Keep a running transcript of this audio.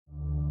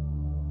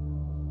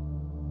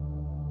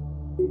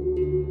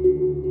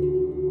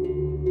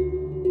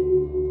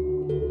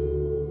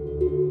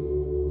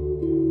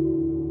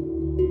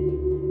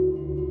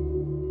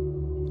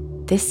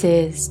This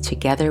is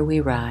Together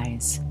We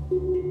Rise,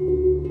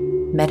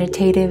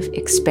 meditative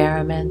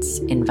experiments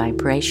in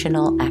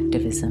vibrational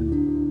activism.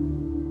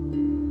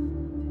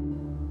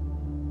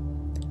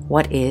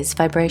 What is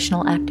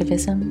vibrational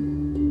activism?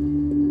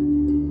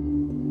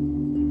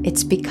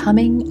 It's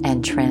becoming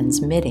and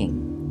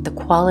transmitting the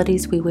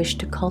qualities we wish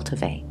to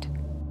cultivate.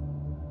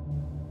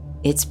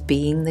 It's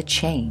being the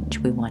change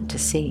we want to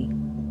see.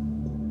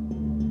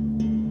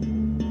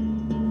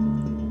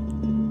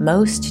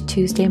 Most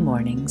Tuesday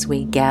mornings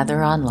we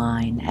gather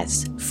online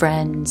as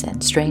friends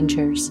and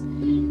strangers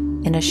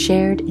in a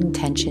shared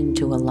intention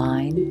to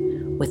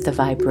align with the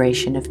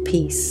vibration of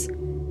peace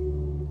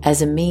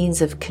as a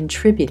means of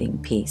contributing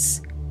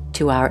peace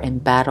to our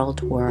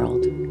embattled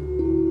world.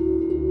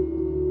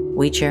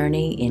 We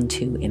journey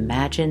into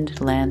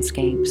imagined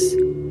landscapes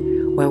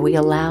where we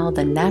allow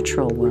the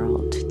natural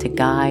world to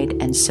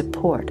guide and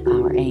support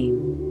our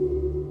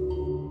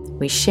aim.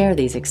 We share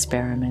these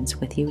experiments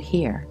with you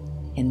here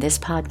in this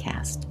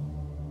podcast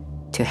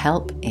to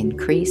help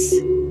increase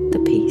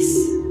the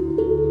peace.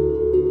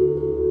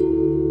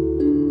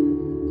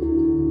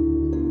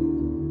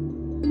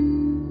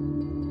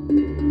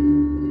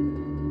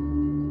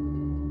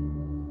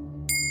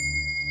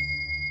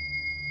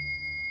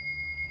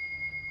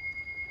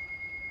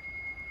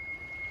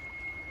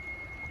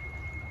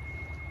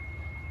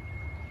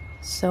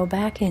 So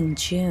back in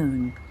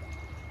June,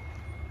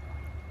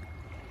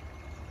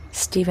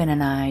 Stephen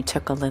and I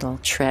took a little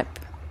trip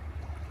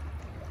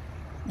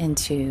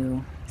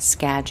into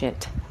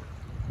Skagit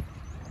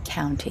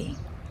County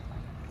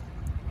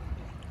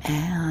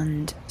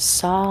and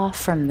saw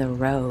from the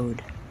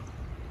road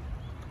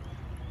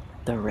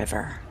the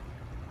river,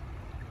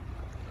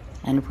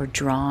 and were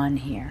drawn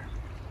here.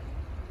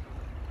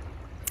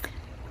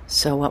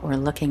 So what we're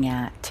looking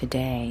at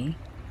today,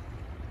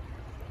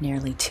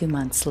 nearly 2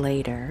 months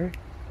later,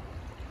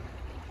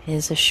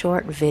 is a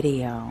short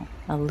video,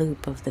 a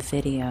loop of the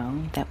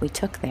video that we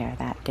took there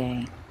that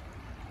day.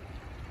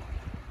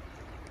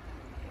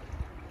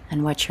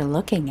 And what you're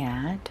looking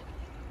at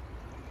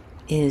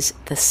is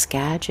the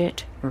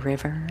Skagit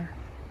River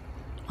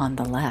on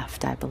the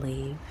left, I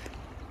believe,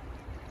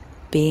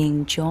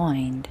 being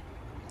joined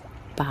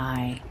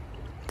by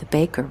the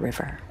Baker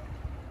River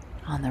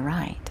on the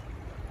right.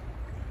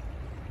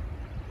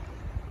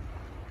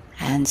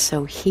 And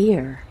so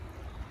here,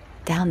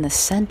 down the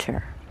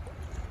center,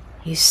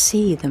 you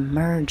see the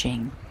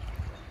merging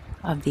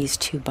of these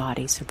two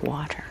bodies of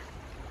water.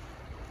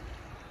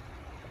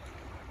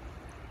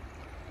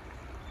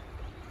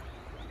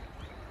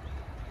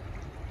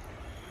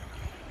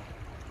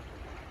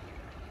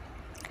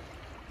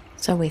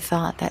 So we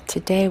thought that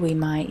today we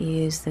might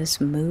use this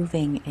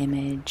moving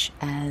image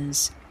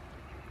as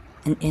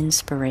an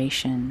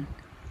inspiration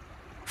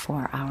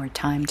for our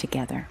time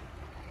together.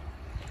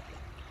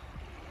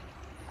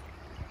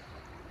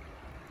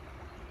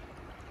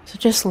 So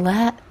just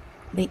let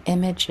the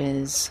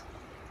images,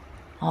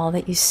 all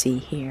that you see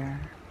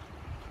here,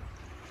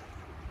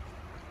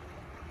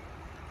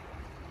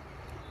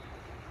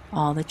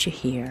 all that you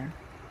hear,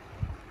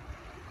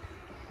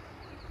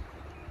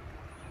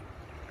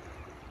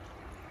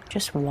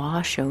 just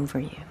wash over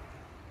you.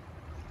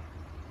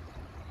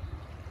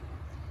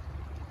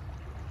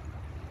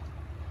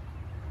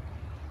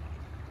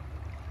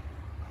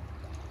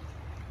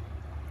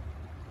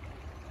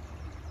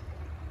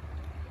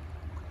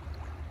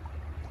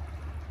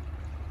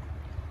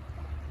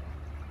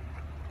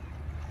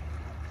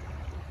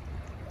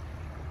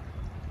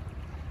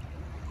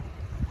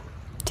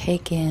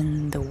 Take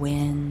in the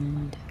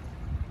wind,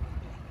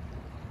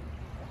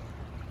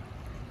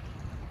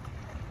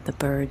 the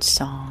bird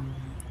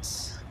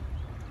songs,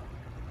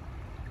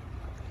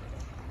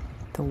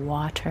 the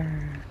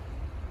water,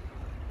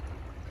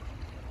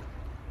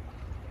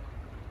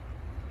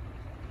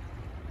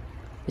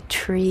 the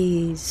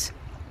trees,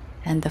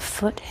 and the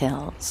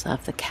foothills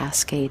of the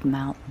Cascade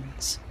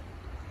Mountains.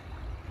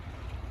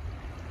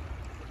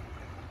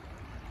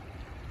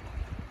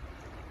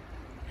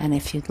 And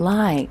if you'd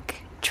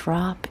like,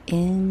 drop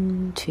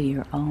into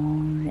your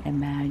own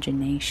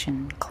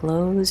imagination,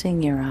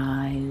 closing your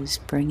eyes,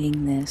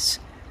 bringing this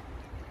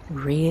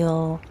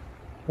real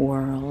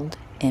world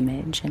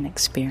image and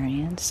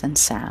experience and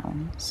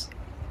sounds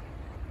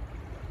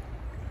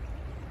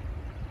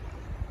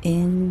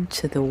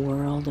into the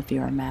world of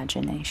your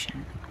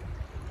imagination.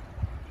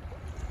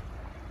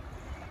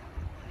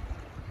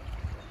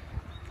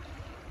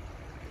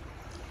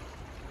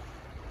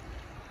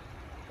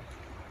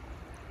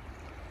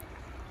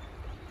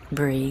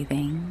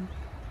 Breathing,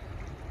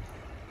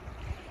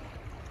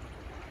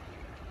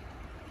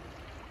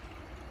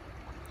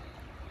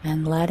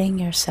 and letting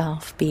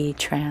yourself be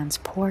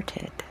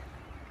transported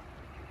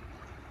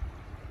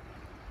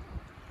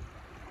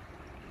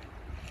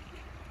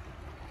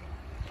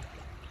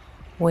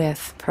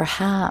with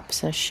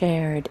perhaps a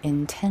shared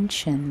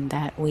intention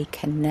that we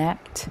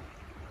connect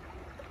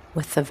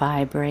with the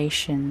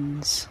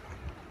vibrations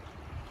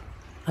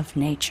of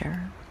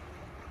nature,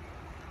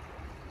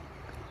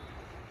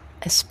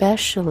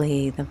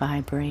 especially the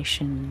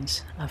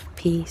vibrations of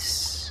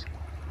peace,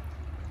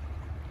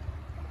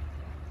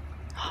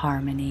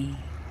 harmony,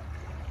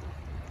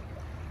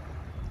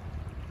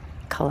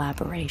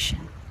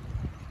 collaboration,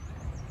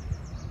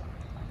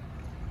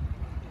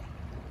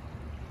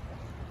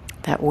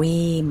 that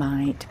we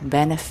might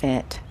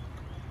benefit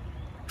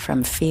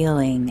from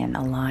feeling and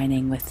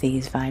aligning with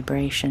these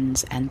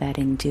vibrations, and that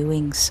in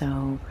doing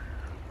so,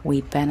 we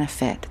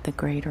benefit the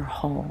greater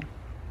whole,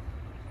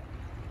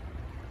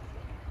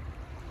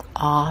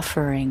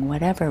 offering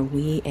whatever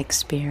we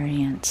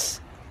experience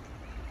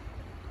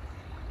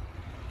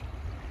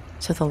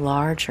to the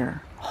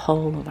larger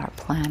whole of our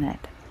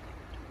planet.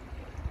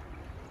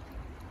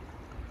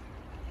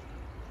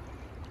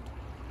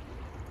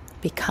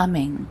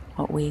 Becoming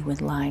what we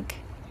would like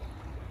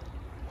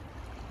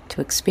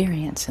to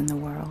experience in the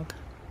world.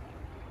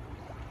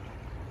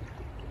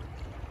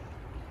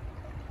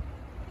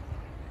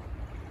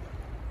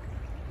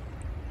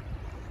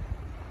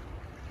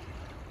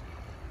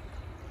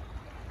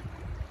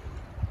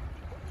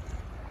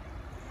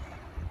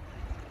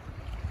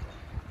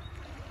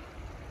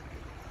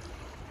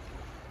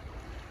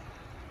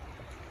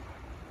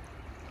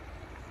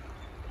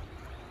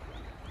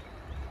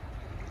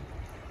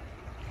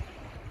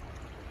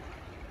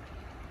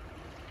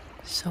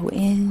 So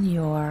in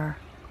your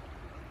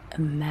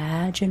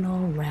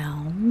imaginal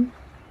realm,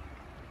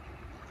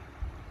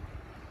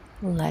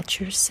 let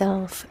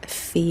yourself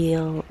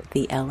feel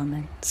the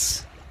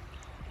elements.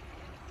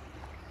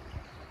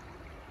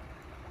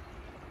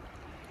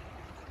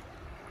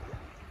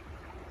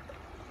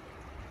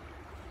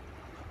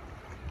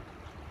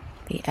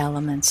 The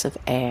elements of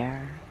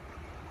air,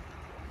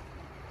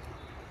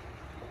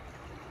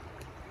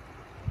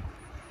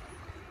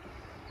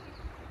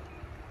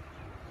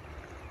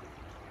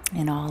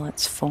 in all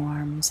its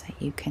forms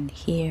that you can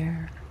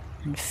hear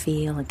and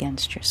feel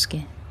against your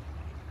skin,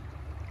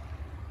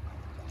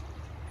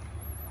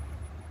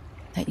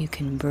 that you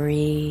can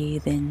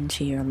breathe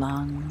into your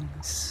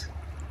lungs,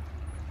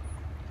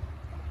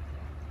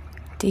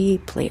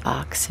 deeply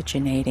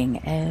oxygenating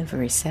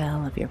every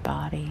cell of your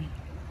body.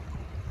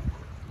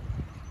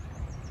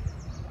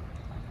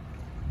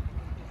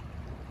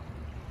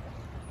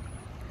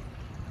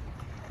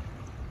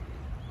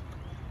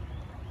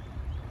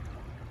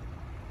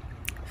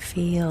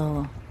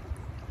 Feel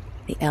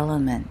the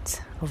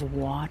element of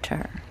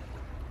water.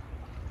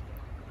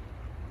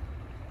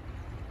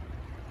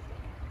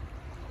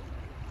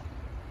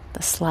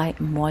 The slight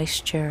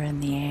moisture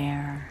in the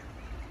air.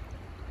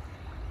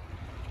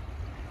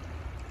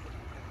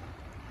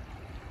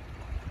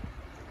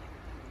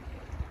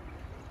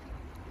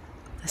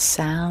 The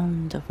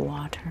sound of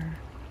water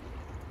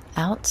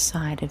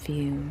outside of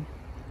you,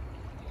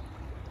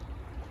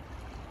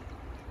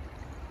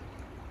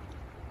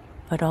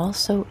 but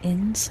also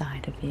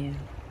inside of you.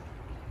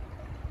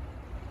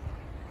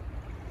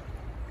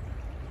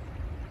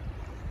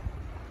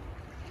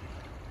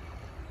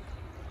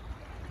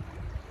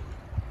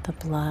 The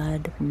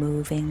blood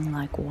moving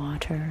like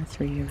water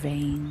through your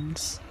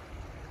veins.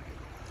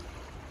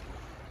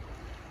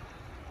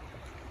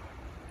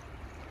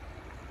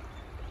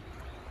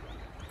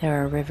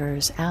 There are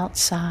rivers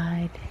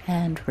outside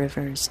and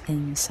rivers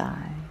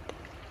inside.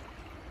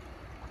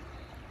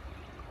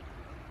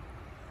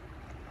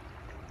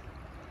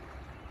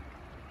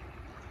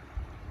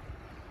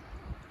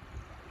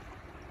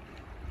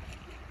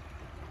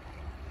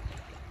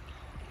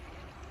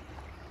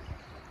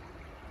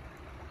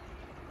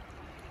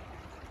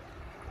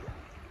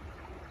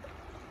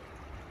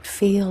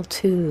 Feel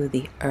too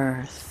the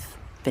earth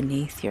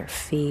beneath your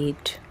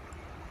feet,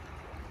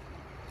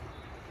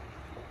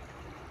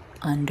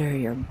 under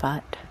your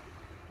butt.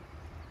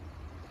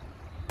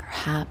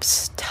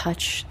 Perhaps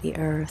touch the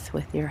earth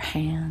with your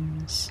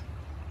hands.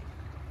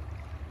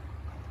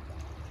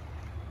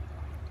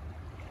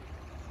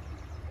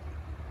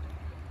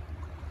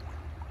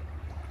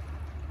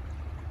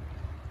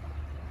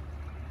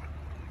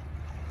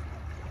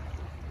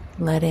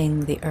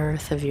 Letting the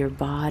earth of your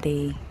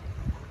body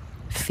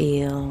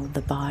feel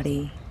the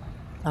body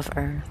of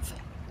earth.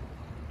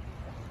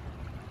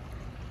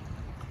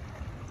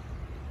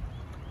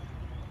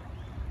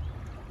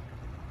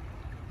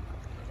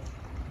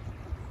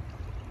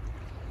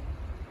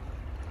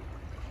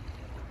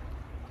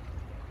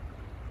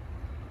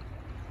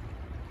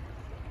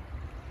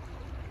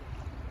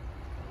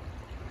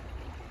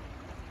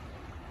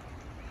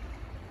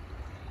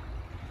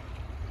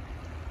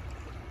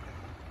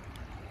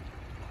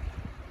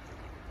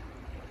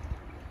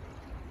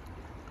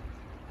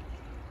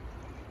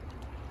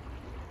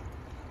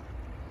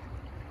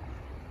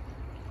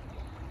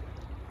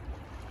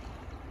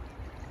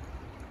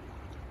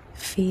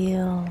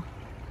 Feel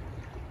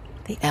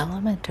the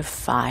element of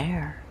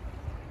fire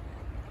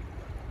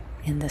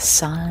in the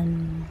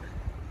sun,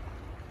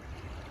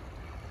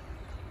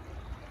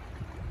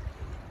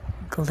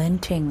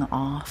 glinting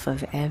off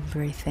of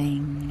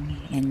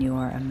everything in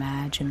your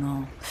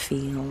imaginal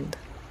field.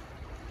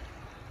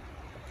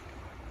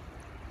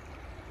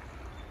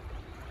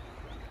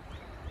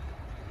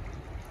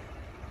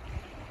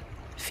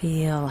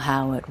 Feel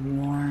how it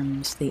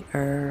warms the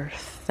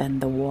earth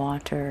and the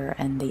water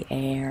and the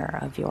air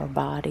of your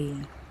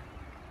body.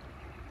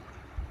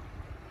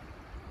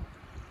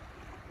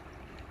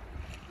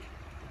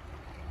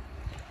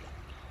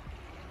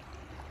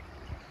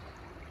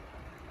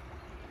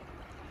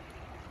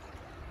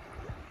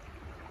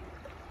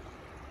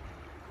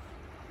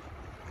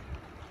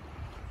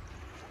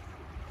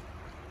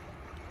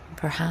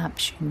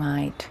 Perhaps you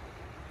might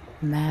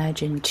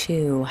imagine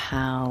too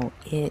how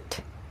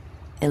it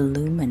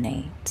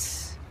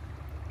illuminates,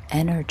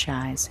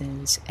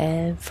 energizes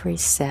every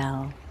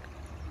cell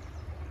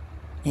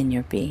in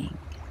your being.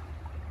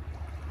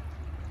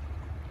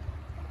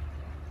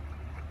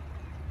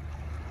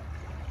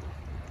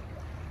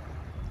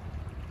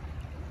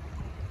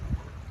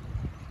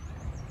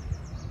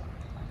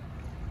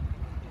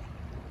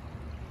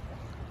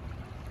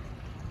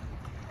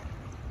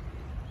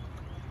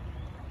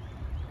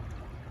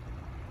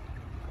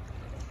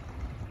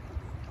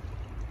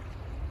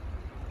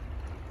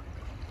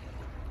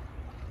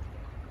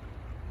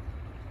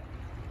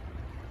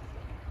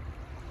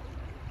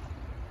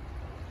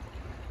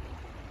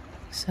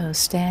 So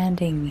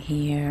standing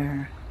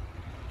here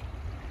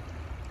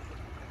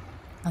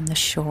on the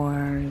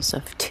shores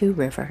of two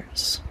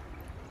rivers,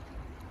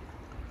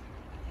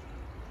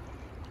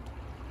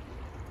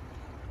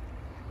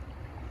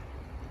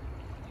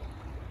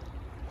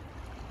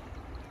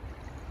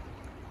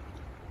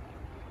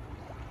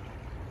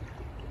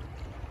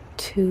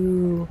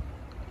 two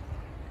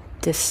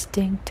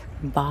distinct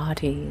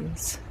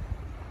bodies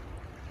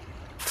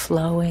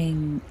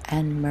flowing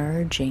and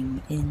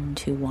merging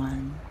into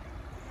one.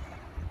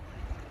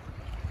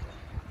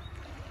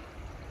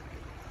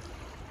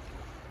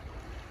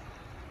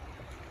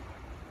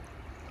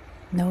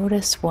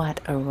 Notice what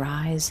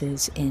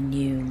arises in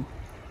you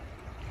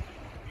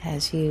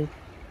as you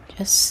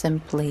just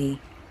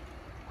simply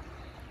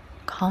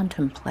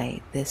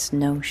contemplate this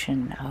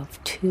notion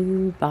of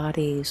two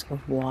bodies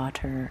of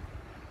water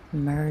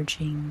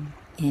merging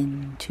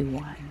into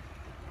one.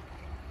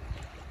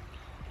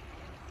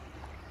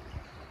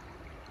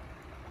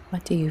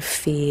 What do you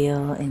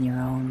feel in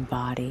your own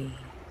body?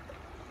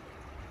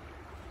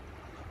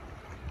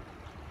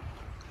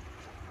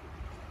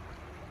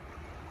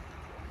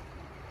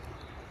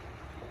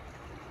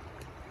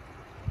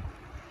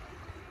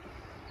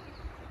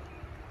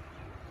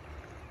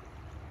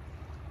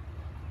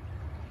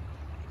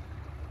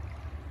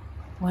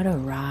 What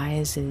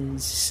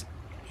arises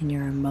in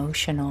your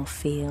emotional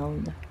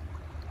field?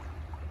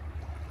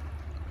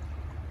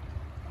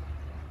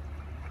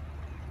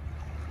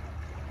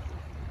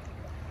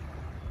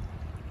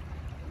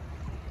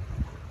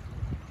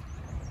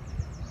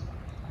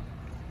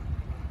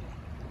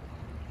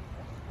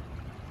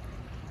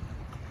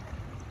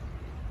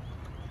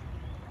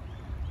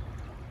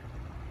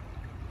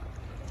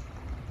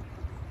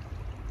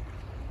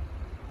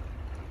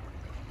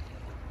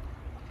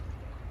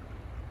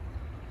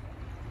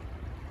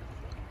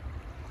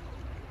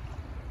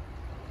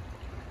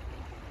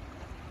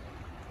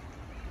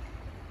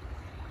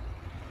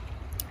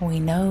 We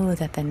know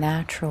that the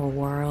natural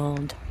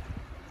world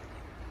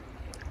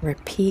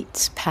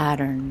repeats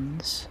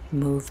patterns,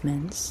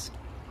 movements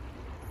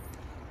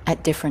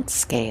at different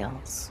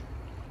scales.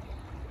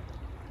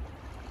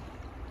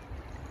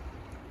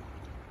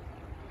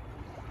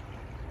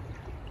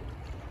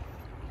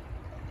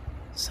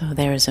 So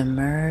there's a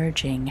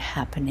merging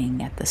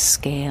happening at the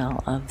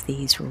scale of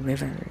these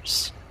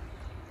rivers.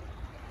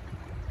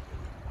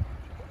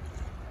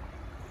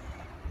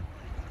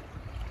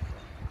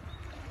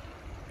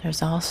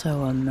 There's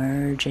also a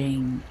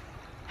merging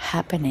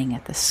happening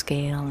at the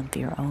scale of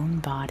your own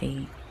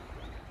body,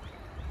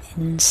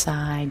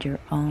 inside your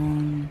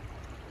own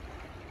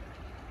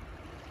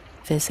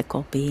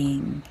physical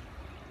being.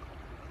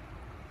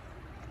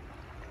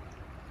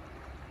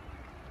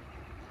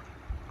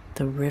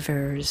 The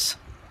rivers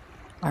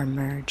are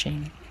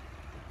merging.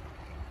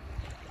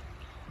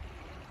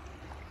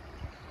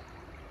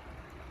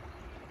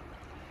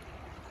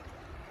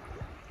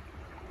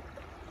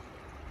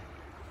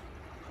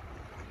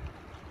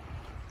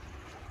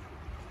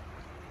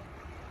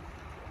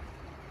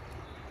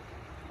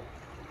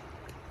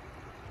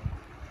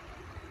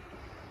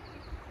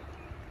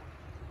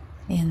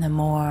 In the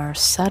more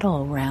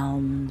subtle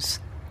realms,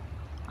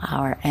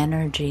 our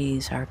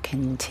energies are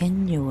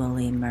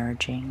continually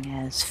merging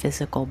as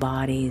physical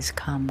bodies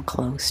come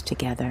close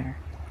together.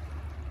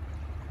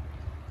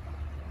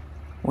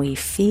 We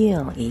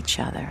feel each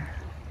other.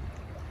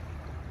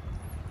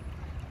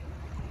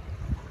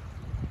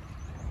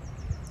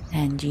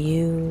 And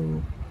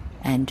you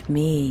and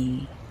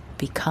me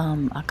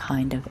become a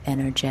kind of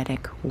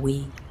energetic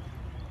we.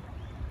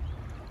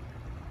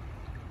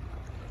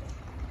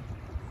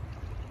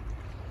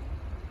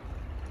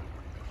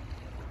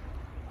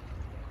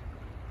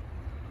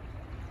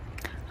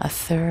 A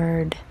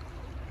third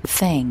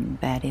thing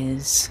that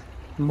is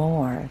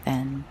more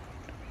than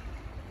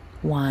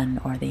one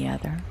or the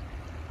other.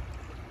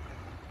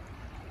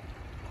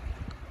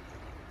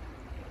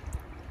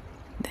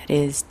 That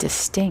is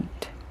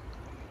distinct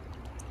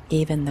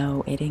even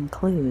though it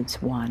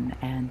includes one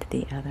and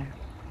the other.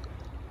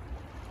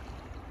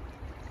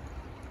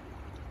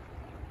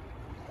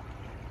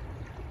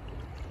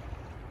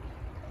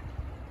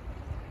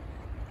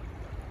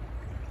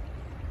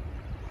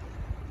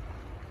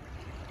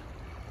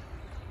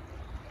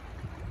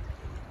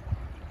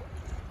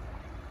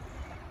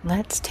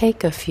 Let's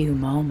take a few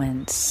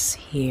moments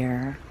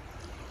here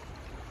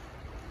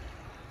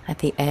at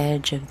the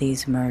edge of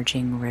these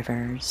merging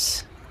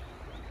rivers,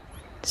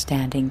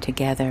 standing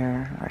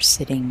together or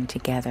sitting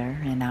together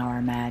in our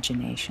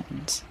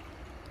imaginations,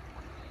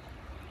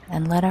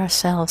 and let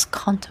ourselves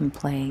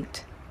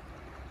contemplate,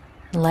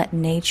 let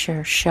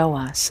nature show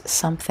us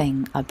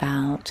something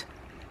about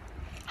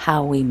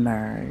how we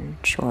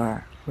merge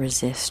or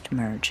resist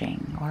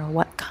merging, or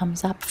what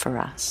comes up for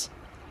us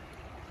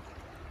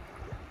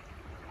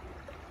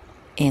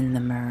in the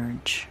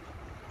merge.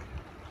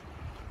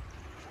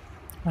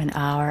 When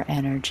our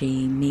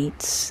energy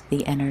meets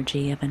the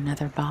energy of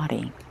another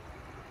body.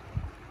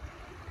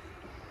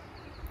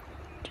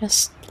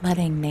 Just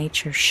letting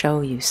nature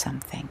show you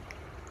something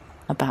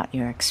about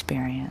your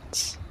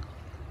experience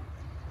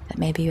that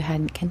maybe you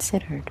hadn't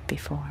considered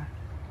before.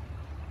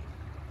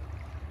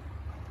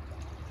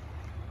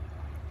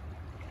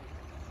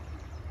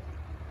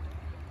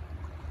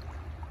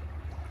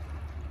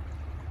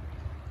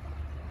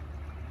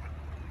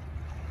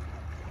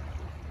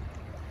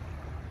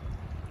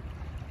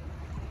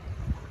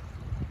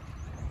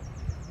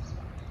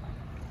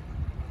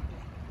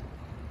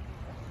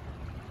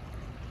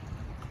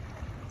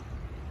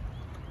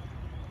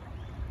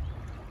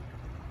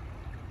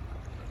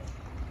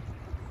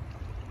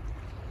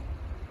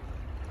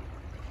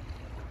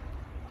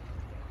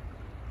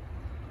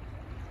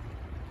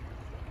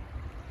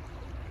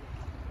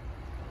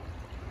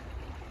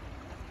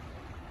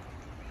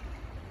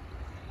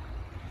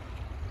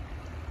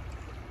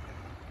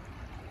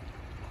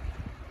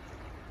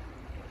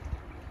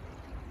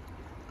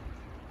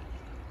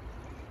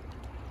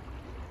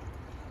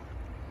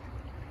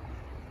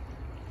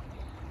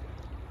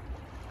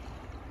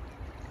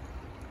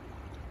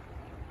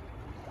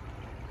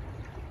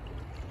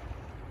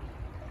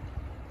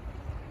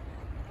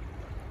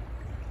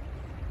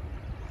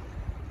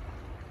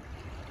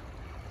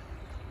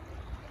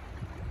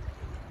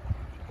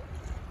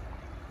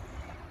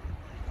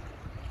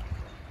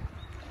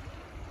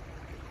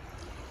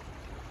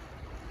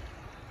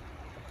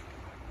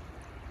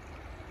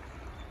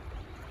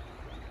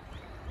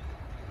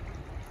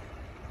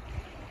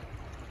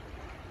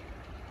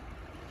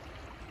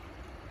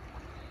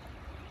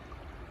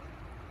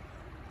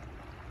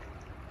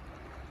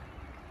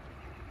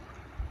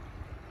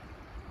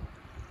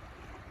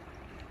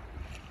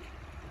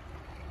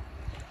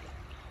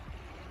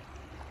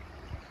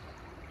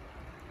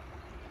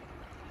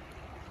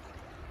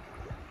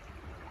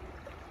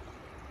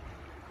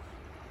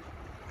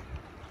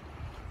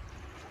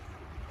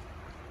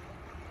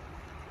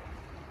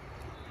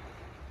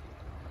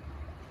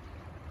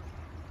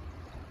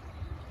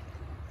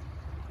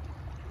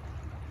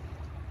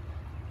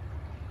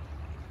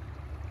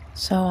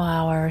 So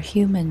our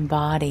human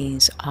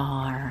bodies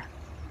are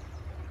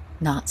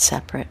not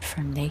separate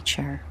from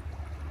nature.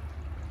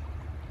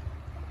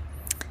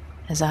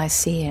 As I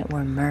see it,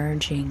 we're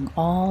merging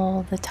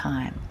all the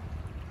time.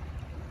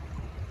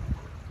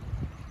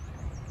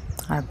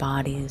 Our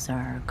bodies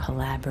are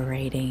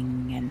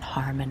collaborating and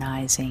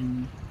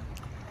harmonizing,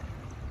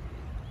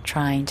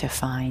 trying to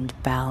find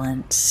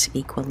balance,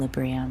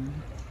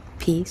 equilibrium,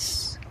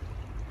 peace.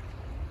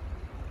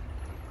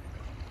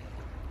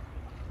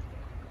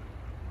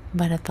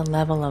 But at the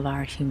level of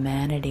our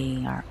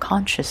humanity, our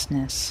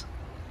consciousness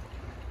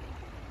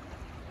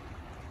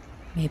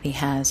maybe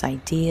has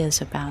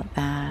ideas about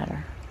that,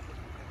 or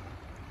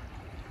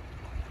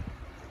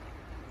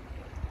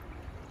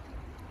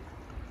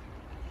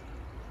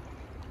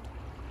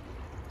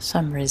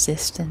some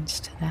resistance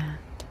to that,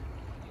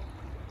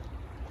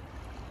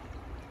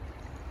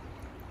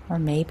 or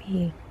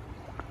maybe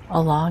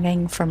a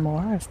longing for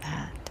more of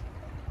that.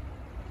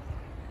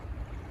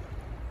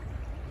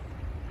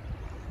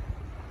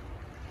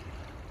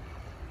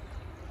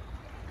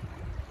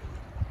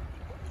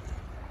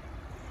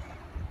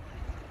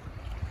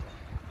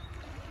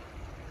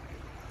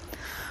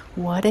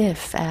 What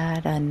if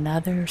at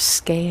another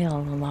scale,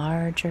 a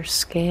larger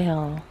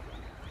scale,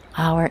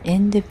 our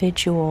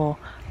individual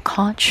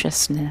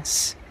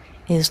consciousness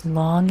is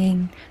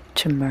longing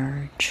to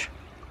merge?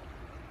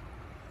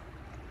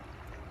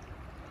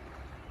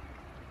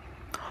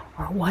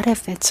 Or what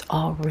if it's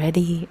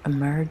already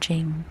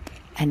emerging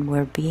and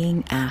we're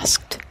being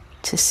asked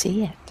to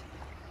see it?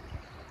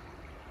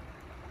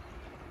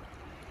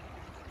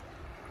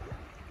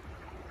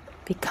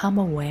 Become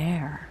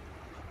aware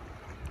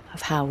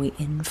of how we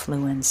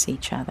influence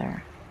each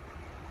other,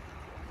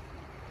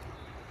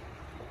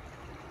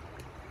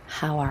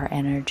 how our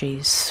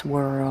energies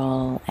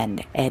swirl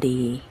and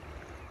eddy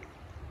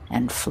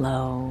and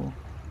flow.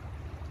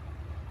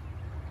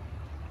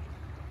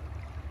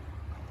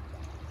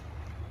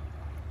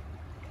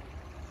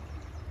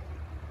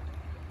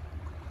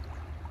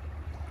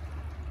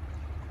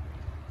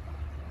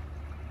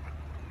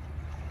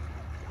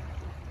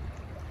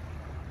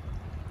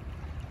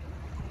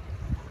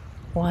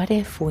 What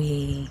if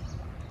we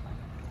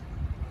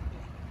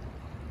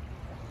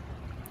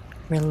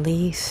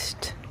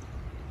released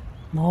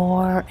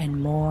more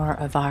and more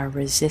of our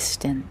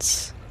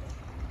resistance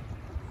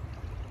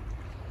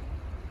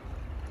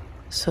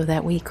so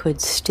that we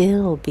could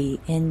still be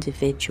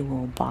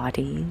individual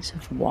bodies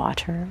of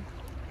water,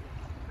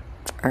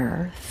 of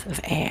earth, of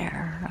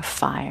air, of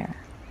fire?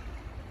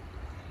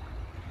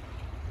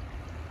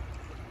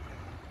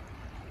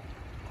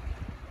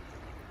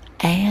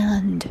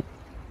 And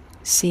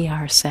see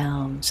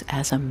ourselves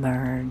as a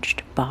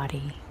merged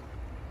body.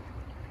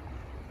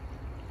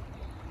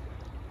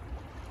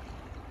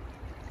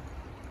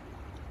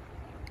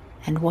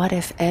 And what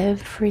if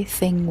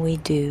everything we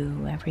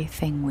do,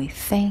 everything we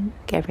think,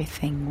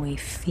 everything we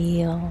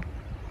feel,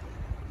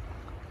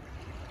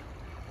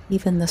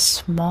 even the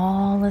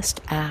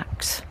smallest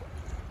acts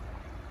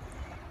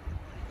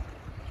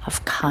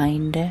of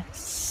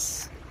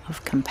kindness,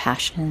 of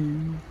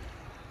compassion,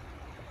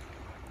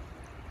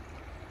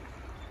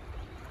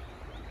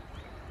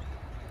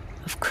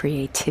 of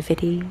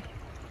creativity,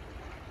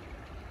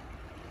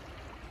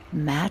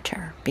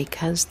 matter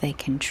because they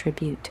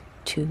contribute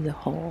to the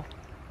whole?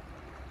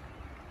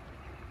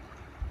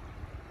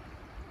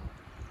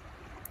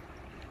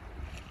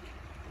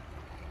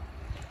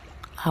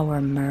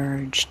 Our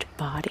merged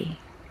body.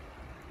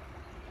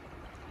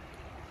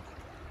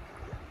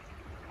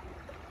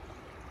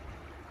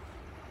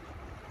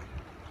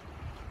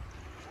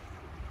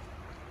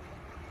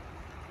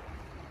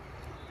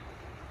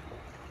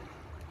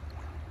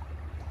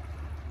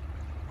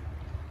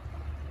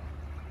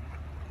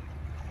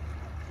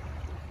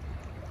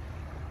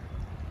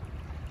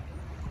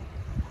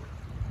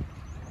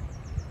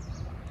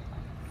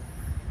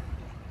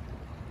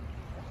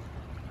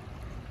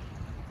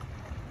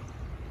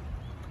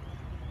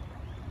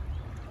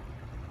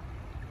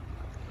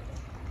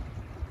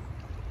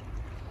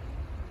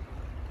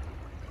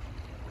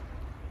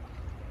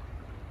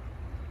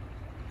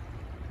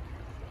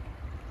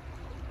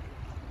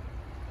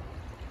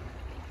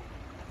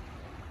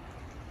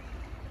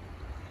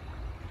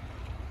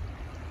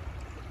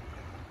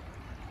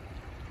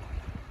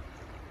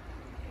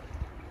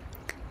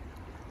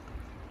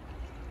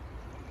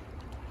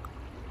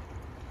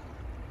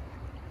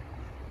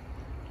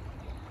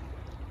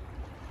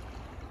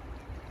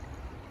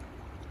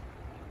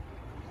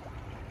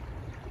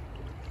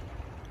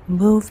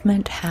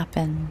 Movement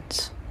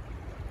happens,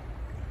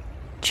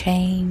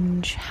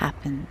 change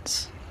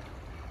happens.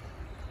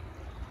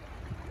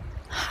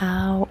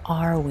 How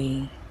are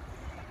we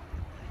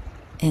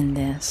in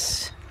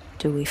this?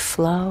 Do we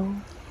flow?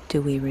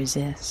 Do we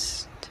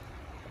resist?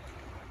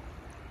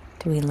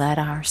 Do we let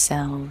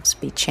ourselves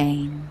be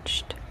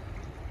changed?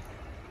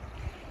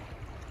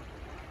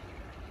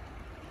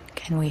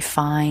 Can we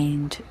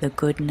find the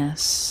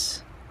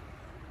goodness?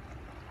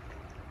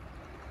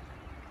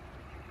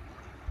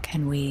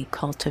 Can we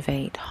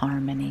cultivate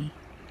harmony?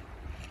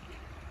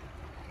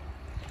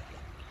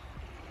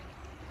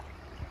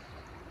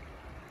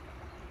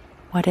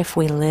 What if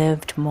we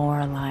lived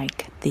more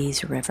like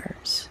these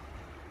rivers?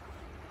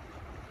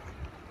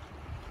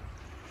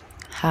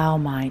 How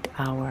might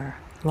our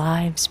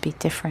lives be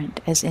different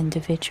as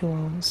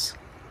individuals?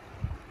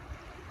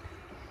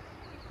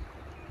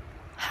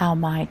 How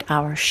might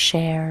our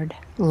shared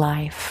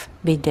life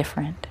be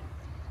different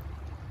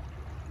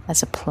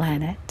as a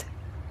planet?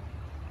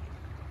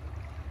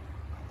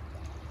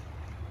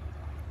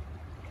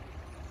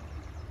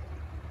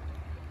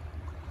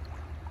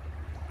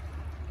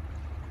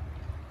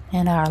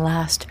 In our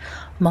last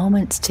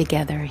moments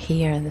together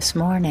here this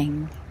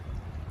morning,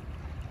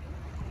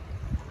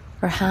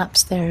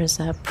 perhaps there's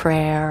a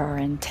prayer or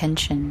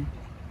intention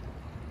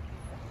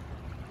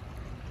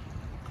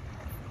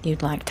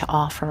you'd like to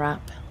offer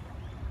up.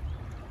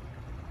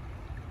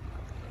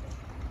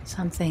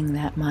 Something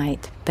that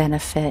might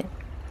benefit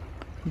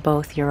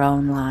both your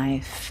own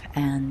life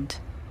and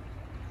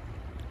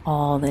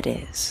all that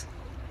is.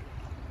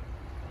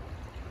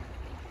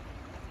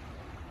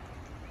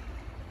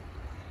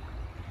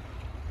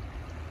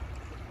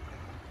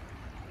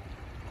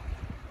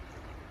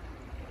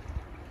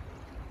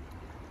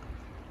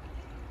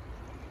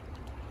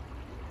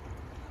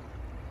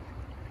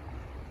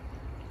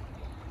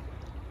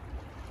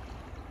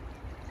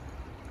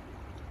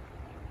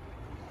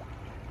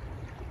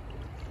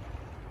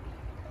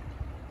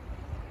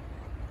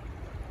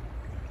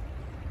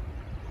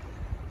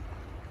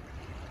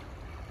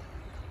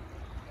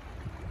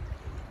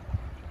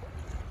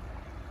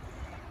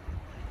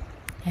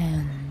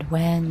 And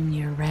when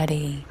you're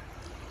ready,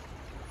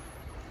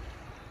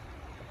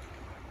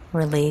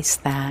 release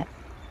that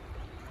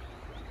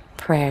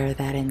prayer,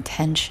 that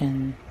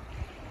intention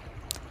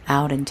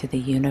out into the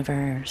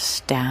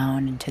universe,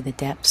 down into the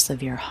depths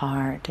of your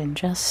heart, and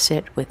just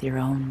sit with your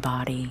own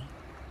body,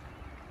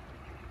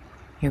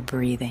 your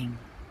breathing,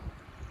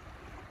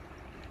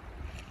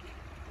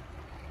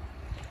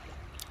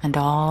 and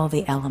all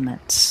the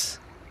elements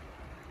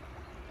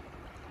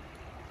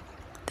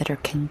that are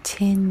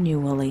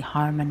continually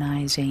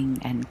harmonizing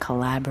and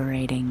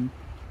collaborating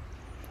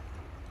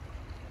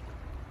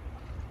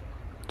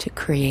to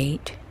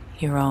create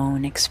your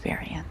own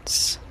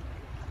experience.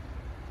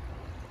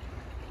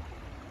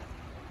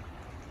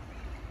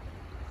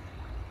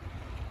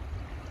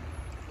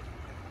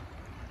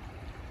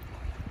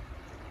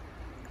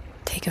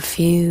 Take a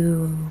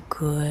few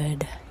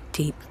good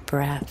deep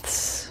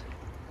breaths,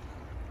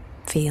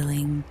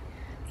 feeling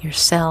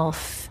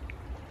yourself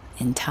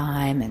in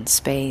time and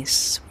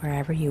space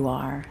wherever you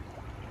are.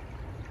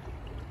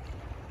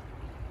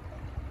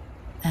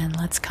 And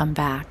let's come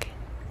back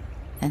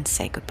and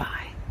say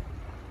goodbye.